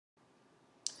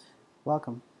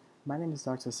Welcome. My name is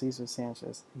Dr. Cesar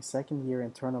Sanchez, a second-year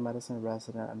internal medicine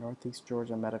resident at Northeast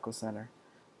Georgia Medical Center.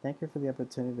 Thank you for the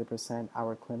opportunity to present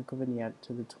our clinical vignette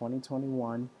to the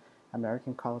 2021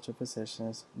 American College of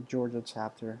Physicians Georgia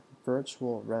Chapter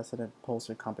Virtual Resident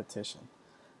Poster Competition.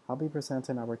 I'll be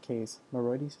presenting our case,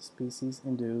 Myroides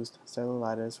species-induced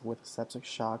cellulitis with septic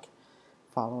shock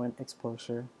following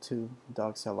exposure to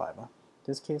dog saliva.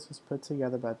 This case was put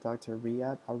together by Dr.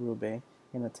 Riyad Arube,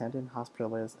 an attending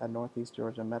hospitalist at Northeast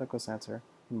Georgia Medical Center,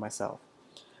 and myself.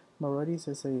 Myroides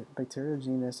is a bacterial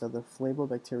genus of the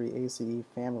Flabobacteriaceae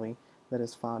family that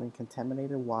is found in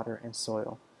contaminated water and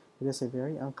soil. It is a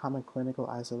very uncommon clinical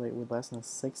isolate with less than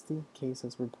 60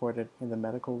 cases reported in the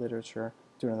medical literature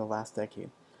during the last decade.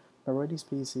 Myroides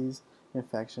species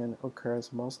infection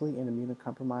occurs mostly in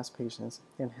immunocompromised patients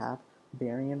and have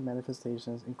varying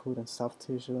manifestations including soft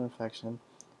tissue infection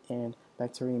and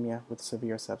bacteremia with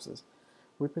severe sepsis.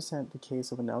 We present the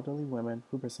case of an elderly woman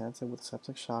who presented with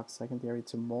septic shock secondary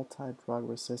to multi-drug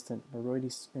resistant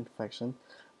Myroides infection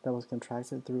that was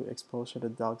contracted through exposure to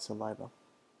dog saliva.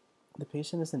 The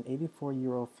patient is an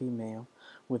 84-year-old female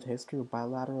with history of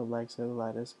bilateral leg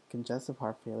cellulitis, congestive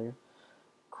heart failure,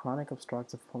 chronic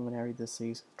obstructive pulmonary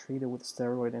disease treated with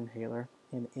steroid inhaler,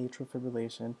 and atrial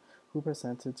fibrillation, who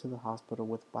presented to the hospital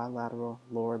with bilateral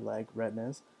lower leg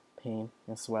redness, pain,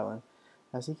 and swelling.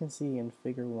 As you can see in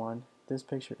Figure 1, this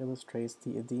picture illustrates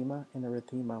the edema and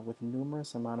erythema with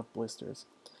numerous amount of blisters.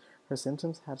 Her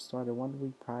symptoms had started 1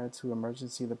 week prior to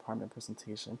emergency department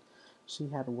presentation. She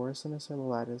had worsened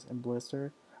cellulitis and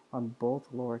blister on both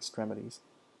lower extremities.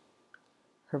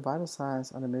 Her vital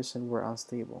signs on admission were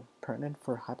unstable, pertinent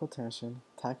for hypotension,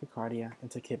 tachycardia,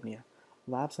 and tachypnea.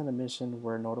 Labs on admission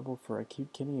were notable for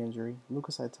acute kidney injury,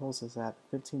 leukocytosis at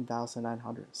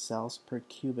 15,900 cells per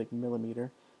cubic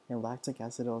millimeter, and lactic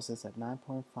acidosis at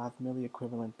 9.5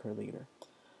 milliequivalent per liter.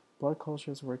 Blood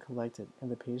cultures were collected,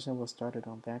 and the patient was started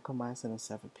on vancomycin and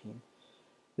cefepime.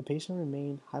 The patient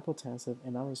remained hypotensive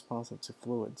and unresponsive to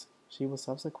fluids. She was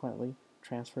subsequently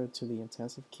transferred to the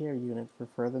intensive care unit for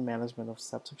further management of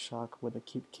septic shock with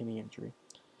acute kidney injury.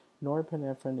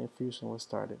 Norepinephrine infusion was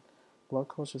started. Blood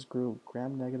cultures grew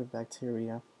gram-negative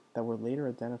bacteria that were later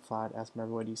identified as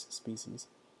Myroides species.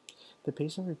 The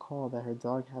patient recalled that her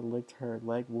dog had licked her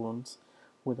leg wounds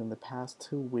within the past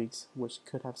 2 weeks, which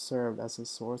could have served as a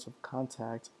source of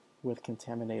contact with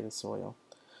contaminated soil.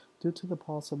 Due to the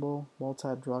possible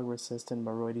multi-drug resistant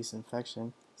Myroides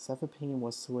infection, cefepime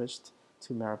was switched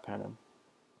to meropenem.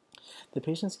 The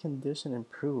patient's condition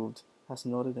improved, as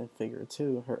noted in Figure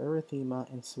 2. Her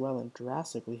erythema and swelling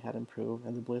drastically had improved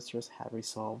and the blisters had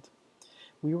resolved.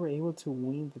 We were able to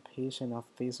wean the patient off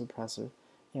vasopressor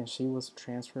and she was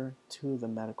transferred to the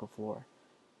medical floor.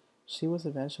 She was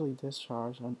eventually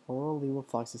discharged on oral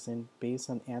levofloxacin based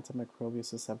on antimicrobial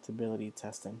susceptibility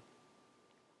testing.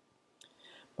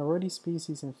 Myroides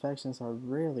species infections are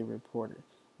rarely reported.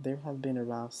 There have been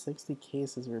around 60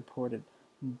 cases reported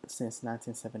since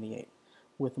 1978,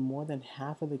 with more than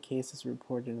half of the cases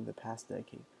reported in the past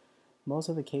decade. Most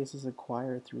of the cases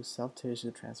acquired through soft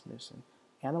tissue transmission.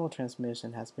 Animal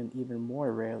transmission has been even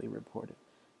more rarely reported.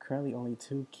 Currently, only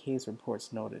 2 case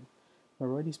reports noted.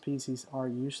 Myroides species are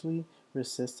usually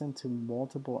resistant to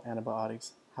multiple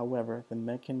antibiotics. However, the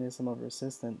mechanism of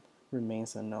resistance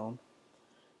remains unknown.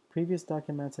 Previous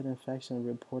documented infection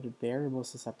reported variable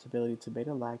susceptibility to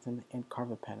beta-lactam and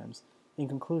carbapenems. In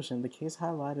conclusion, the case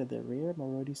highlighted the rare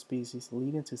Myroides species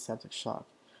leading to septic shock.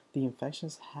 The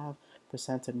infections have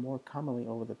presented more commonly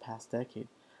over the past decade.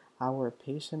 Our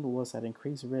patient was at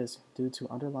increased risk due to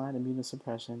underlying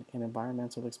immunosuppression and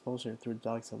environmental exposure through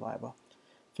dog saliva.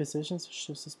 Physicians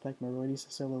should suspect Myroides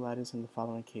cellulitis in the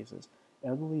following cases: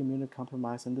 elderly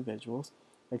immunocompromised individuals,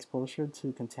 exposure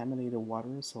to contaminated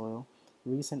water or soil,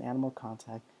 recent animal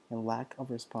contact, and lack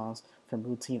of response from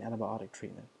routine antibiotic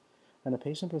treatment. When a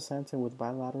patient presented with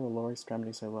bilateral lower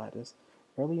extremity cellulitis,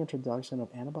 early introduction of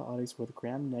antibiotics with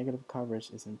gram-negative coverage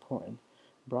is important.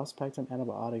 Broad-spectrum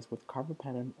antibiotics with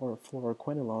carbapenem or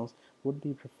fluoroquinolones would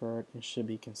be preferred and should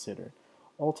be considered.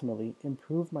 Ultimately,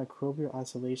 improved microbial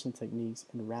isolation techniques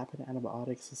and rapid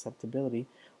antibiotic susceptibility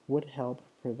would help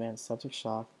prevent septic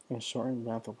shock and shorten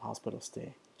length of hospital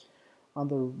stay. On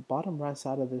the bottom right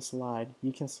side of this slide,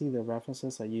 you can see the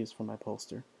references I used for my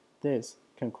poster. This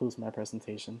concludes my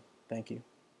presentation. Thank you.